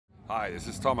Hi, this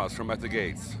is Thomas from At the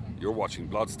Gates. You're watching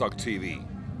Bloodstock TV.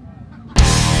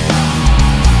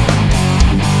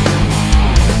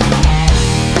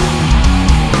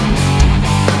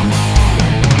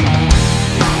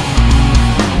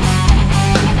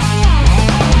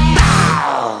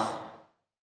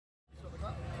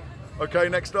 Okay,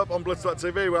 next up on Bloodstock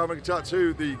TV, we're having a chat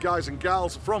to the guys and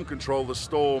gals from Control the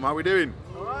Storm. How are we doing?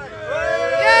 Yay!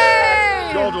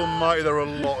 God almighty, there are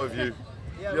a lot of you.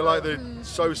 You're like the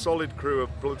So Solid crew of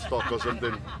Bloodstock or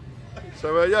something.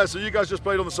 So yeah, so you guys just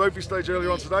played on the Sophie stage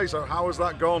earlier on today, so how has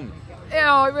that gone?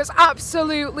 Oh, it was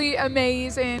absolutely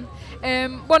amazing.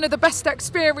 One of the best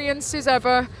experiences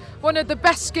ever. One of the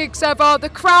best gigs ever. The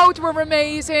crowd were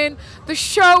amazing. The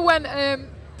show went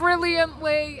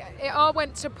brilliantly. It all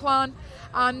went to plan.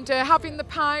 And having the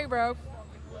pyro,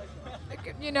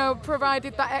 you know,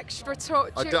 provided that extra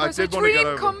touch. It was a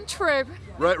dream come true.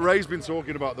 Ray's been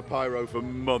talking about the pyro for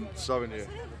months, haven't you?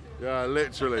 Yeah,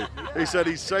 literally. He said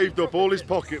he's saved up all his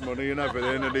pocket money and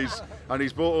everything, and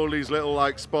he's bought all these little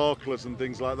like sparklers and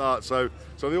things like that. So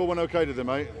they all went okay, did they,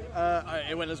 mate?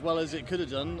 It went as well as it could have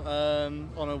done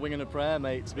on a wing and a prayer,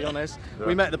 mate. To be honest,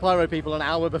 we met the pyro people an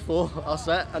hour before our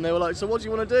set, and they were like, "So what do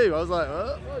you want to do?" I was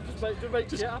like,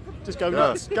 "Just go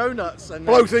nuts, go nuts, and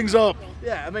blow things up."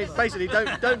 Yeah, I mean, basically,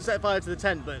 don't set fire to the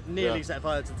tent, but nearly set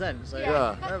fire to the tent. So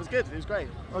yeah, that was good. It was great.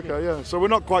 Okay, yeah. So we're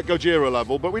not quite Gojira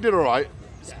level, but we did all right.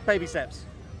 Baby steps.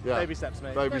 Yeah. Baby steps,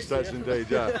 mate. Baby steps indeed,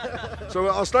 yeah. So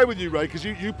I'll stay with you, Ray, because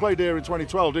you played here in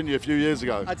 2012, didn't you, a few years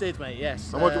ago? I did, mate,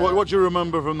 yes. And what do you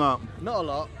remember from that? Not a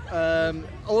lot.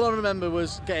 All I remember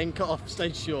was getting cut off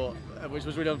stage short, which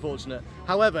was really unfortunate.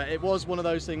 However, it was one of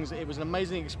those things, it was an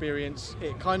amazing experience.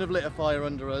 It kind of lit a fire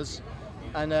under us.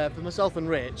 And for myself and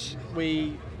Rich,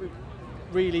 we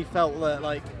really felt that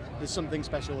like there's something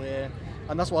special here.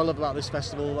 And that's what I love about this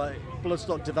festival. Like,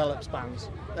 Bloodstock develops bands.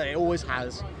 It always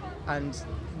has. And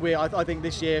I think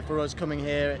this year for us coming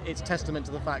here, it's testament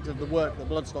to the fact of the work that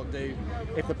Bloodstock do.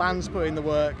 If the band's put in the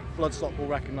work, Bloodstock will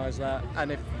recognise that.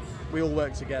 And if we all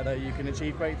work together, you can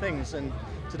achieve great things. And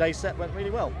today's set went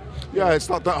really well. Yeah, it's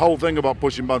not that whole thing about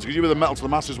pushing bands, because you were the Metal to the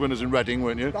Masters winners in Reading,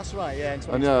 weren't you? That's right, yeah.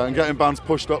 And getting bands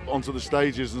pushed up onto the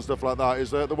stages and stuff like that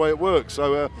is the way it works.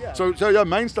 So, so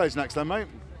main stage next then, mate.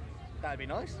 That'd be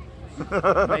nice.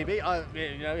 Maybe,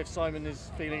 you know, if Simon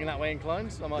is feeling that way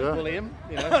inclined, I might bully him.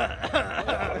 You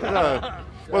know.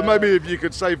 Well, maybe if you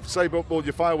could save up all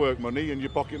your firework money and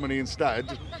your pocket money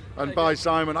instead, and buy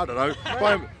Simon, I don't know,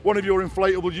 buy one of your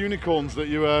inflatable unicorns that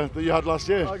you had last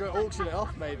year. I go auction it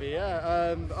off, maybe.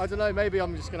 Yeah. I don't know. Maybe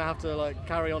I'm just going to have to like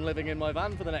carry on living in my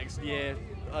van for the next year.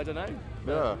 I don't know.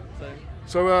 Yeah.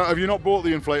 So have you not bought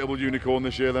the inflatable unicorn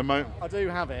this year, then, mate? I do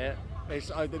have it.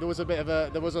 There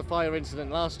was a fire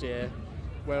incident last year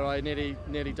where I nearly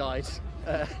died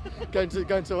going to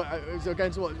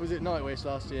what was it, Nightwish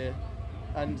last year,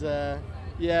 and the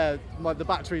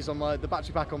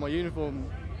battery pack on my uniform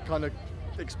kind of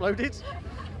exploded,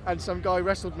 and some guy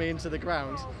wrestled me into the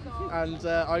ground, and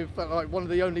I felt like one of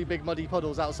the only big muddy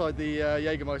puddles outside the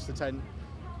Jägermeister tent.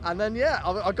 And then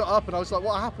I got up and I was like,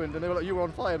 "What happened?" And they were like, "You were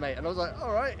on fire, mate." And I was like,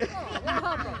 "All right."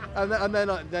 and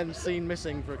then seen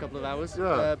missing for a couple of hours.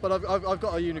 Yeah. But I've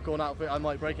got a unicorn outfit. I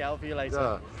might break it out for you later.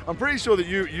 Yeah. I'm pretty sure that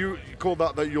you called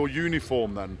that your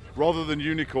uniform then, rather than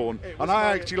unicorn. And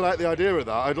I actually like the idea of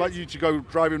that. I'd like you to go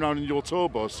driving around in your tour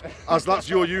bus, as that's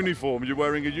your uniform. You're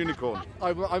wearing a unicorn.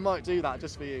 I might do that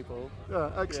just for you, Paul. Yeah,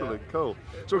 excellent, cool.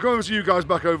 So we're coming to you guys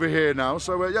back over here now.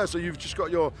 So so you've just got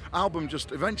your album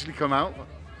just eventually come out.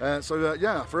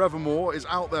 Forevermore is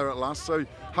out there at last. So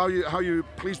how you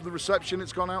pleased with the reception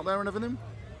it's gone out there and everything?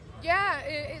 Yeah,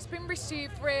 it's been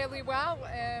received really well,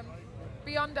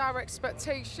 beyond our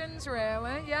expectations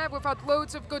really. Yeah, we've had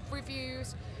loads of good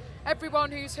reviews.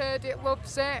 Everyone who's heard it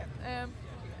loves it.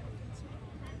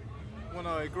 Well,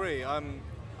 no, I agree.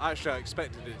 Actually, I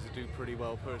expected it to do pretty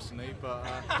well personally, but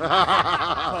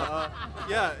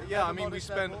yeah. I mean, we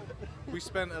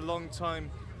spent a long time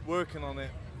working on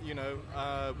it. You know,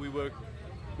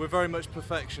 we're very much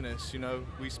perfectionists. You know,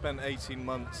 we spent 18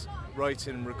 months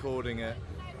writing and recording it,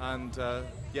 and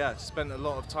spent a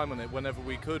lot of time on it whenever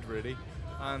we could, really.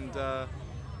 And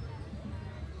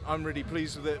I'm really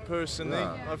pleased with it personally.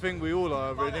 Yeah. I think we all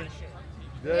are, really.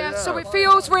 Yeah. So it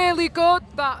feels really good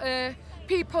that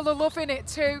people are loving it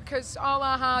too, because all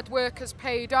our hard work has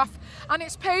paid off, and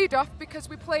it's paid off because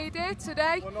we played here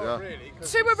today. Well, not really.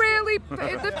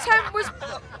 The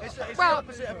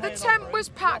tent was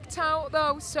packed out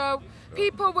though, so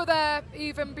people were there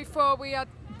even before we had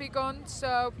begun.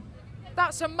 So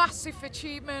that's a massive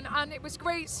achievement, and it was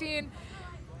great seeing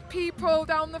people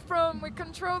down the front with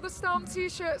Control the Storm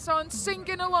t-shirts on,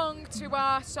 singing along to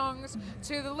our songs,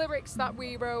 to the lyrics that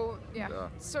we wrote. Yeah.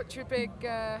 Such a big,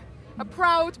 a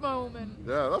proud moment.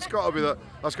 Yeah, that's got to be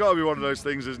that's got to be one of those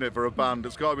things, isn't it, for a band?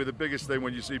 It's got to be the biggest thing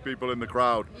when you see people in the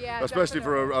crowd, especially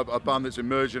definitely. for a band that's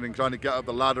emerging and trying to get up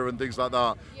the ladder and things like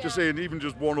that. Yeah. Just seeing even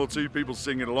just 1 or 2 people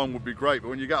singing along would be great, but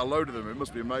when you get a load of them, it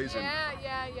must be amazing.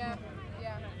 Yeah.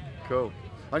 Cool.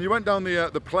 And you went down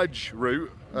the pledge route,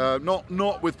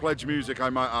 not with pledge music, I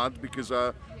might add, because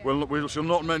we shall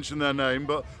not mention their name,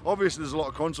 but obviously there's a lot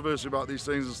of controversy about these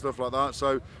things and stuff like that.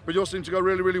 So, but yours seemed to go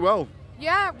really, really well.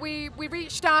 Yeah, we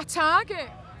reached our target.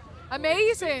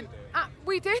 Amazing.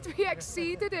 We did. We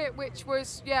exceeded it, which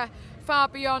was far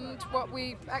beyond what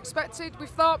we expected. We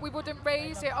thought we wouldn't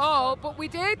raise it all, but we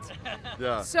did.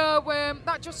 Yeah. So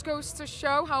that just goes to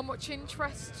show how much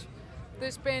interest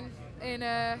there's been in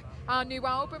our new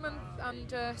album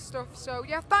and stuff. So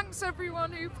yeah, thanks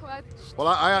everyone who pledged. Well,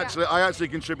 I actually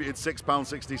contributed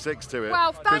 £6.66 to it.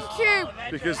 Well, thank you.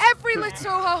 Because every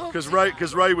little help.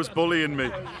 Because Ray was bullying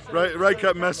me. Ray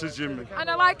kept messaging me. And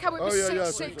I like how it was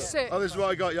 666. Oh, this is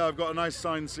what I got. Yeah, I've got a nice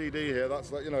signed CD here.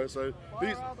 That's like, so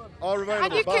these are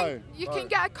available. And you can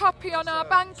get a copy on our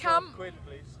Bandcamp.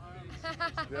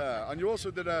 Yeah, and you also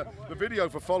did the video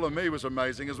for Follow Me was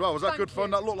amazing as well. Was that good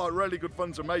fun? That looked like really good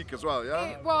fun to make as well, yeah?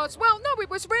 It was. Well, no, it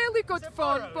was really good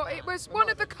fun, but it was one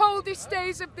of the coldest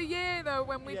days of the year, though,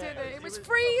 when we did it. It was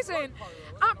freezing,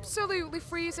 absolutely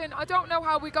freezing. I don't know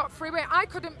how we got through it. I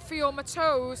couldn't feel my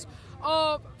toes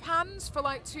or hands for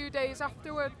like 2 days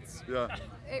afterwards. Yeah.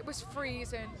 It was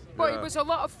freezing, but it was a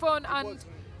lot of fun and... It was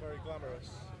very glamorous.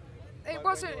 It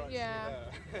wasn't,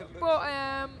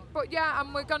 but yeah,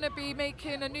 and we're gonna be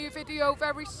making a new video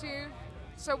very soon,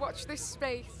 so watch this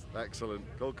space. Excellent,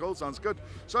 cool, sounds good.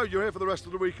 So you're here for the rest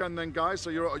of the weekend then, guys, so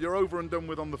you're over and done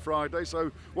with on the Friday, so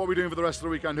what are we doing for the rest of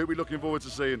the weekend? Who are we looking forward to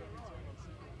seeing?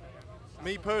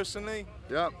 Me personally,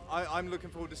 I'm looking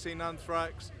forward to seeing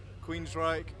Anthrax,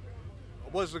 Queensryche. I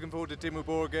was looking forward to Dimmu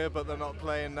Borgir, but they're not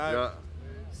playing now. Yeah.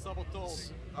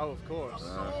 Sabaton. Oh, of course.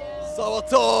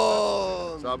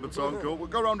 Sabaton, cool. We'll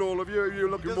go around all of you. Are you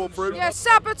looking more through? Yeah,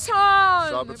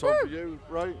 Sabaton! Sabaton for you,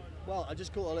 right? Well, I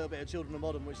just caught a little bit of Children of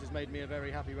Modern, which has made me a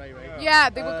very happy Ray. Yeah,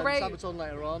 they were great. Sabaton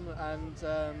later on, and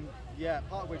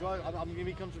Parkway Drive. I'm going to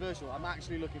be controversial. I'm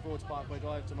actually looking forward to Parkway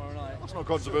Drive tomorrow night. That's not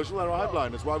controversial. They're our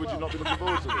headliners. Why would you not be looking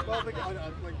forward to it? Well,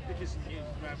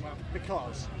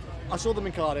 because I saw them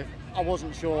in Cardiff. I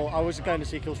wasn't sure. I was going to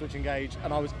see Killswitch Engage,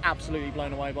 and I was absolutely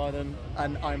blown away by them.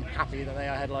 And I'm happy that they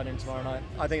are headlining tomorrow night.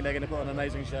 I think they're going to put on an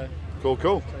amazing show. Cool.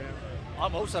 So,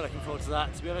 I'm also looking forward to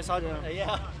that. To be honest, I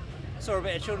saw a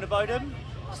bit of Children of Bodom.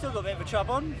 Still got a bit of a chub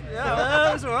on. Yeah,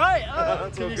 it was all right.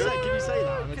 Can you say that? You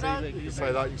can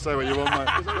say that. You can say what you want, mate.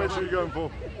 Which are you going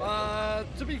for?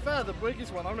 To be fair, the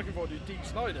biggest one I'm looking forward to is Deep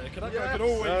Snyder. Can always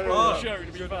run the show,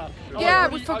 to be fair. Yeah,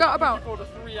 we forgot about. I'm looking forward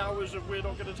to 3 hours of We're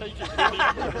Not Going to Take It.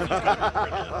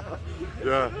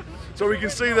 Yeah. So we can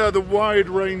see there the wide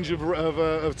range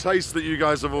of tastes that you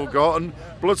guys have all got, and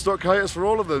Bloodstock caters for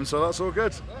all of them, so that's all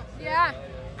good. Yeah.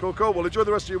 Cool. Well, enjoy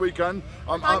the rest of your weekend.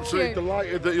 I'm Thank absolutely you.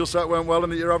 delighted that your set went well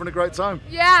and that you're having a great time.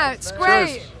 Yeah, it's great.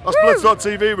 Cheers. That's Bloodstock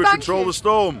TV with Thank Control you. the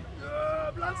Storm.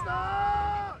 Bloodstock!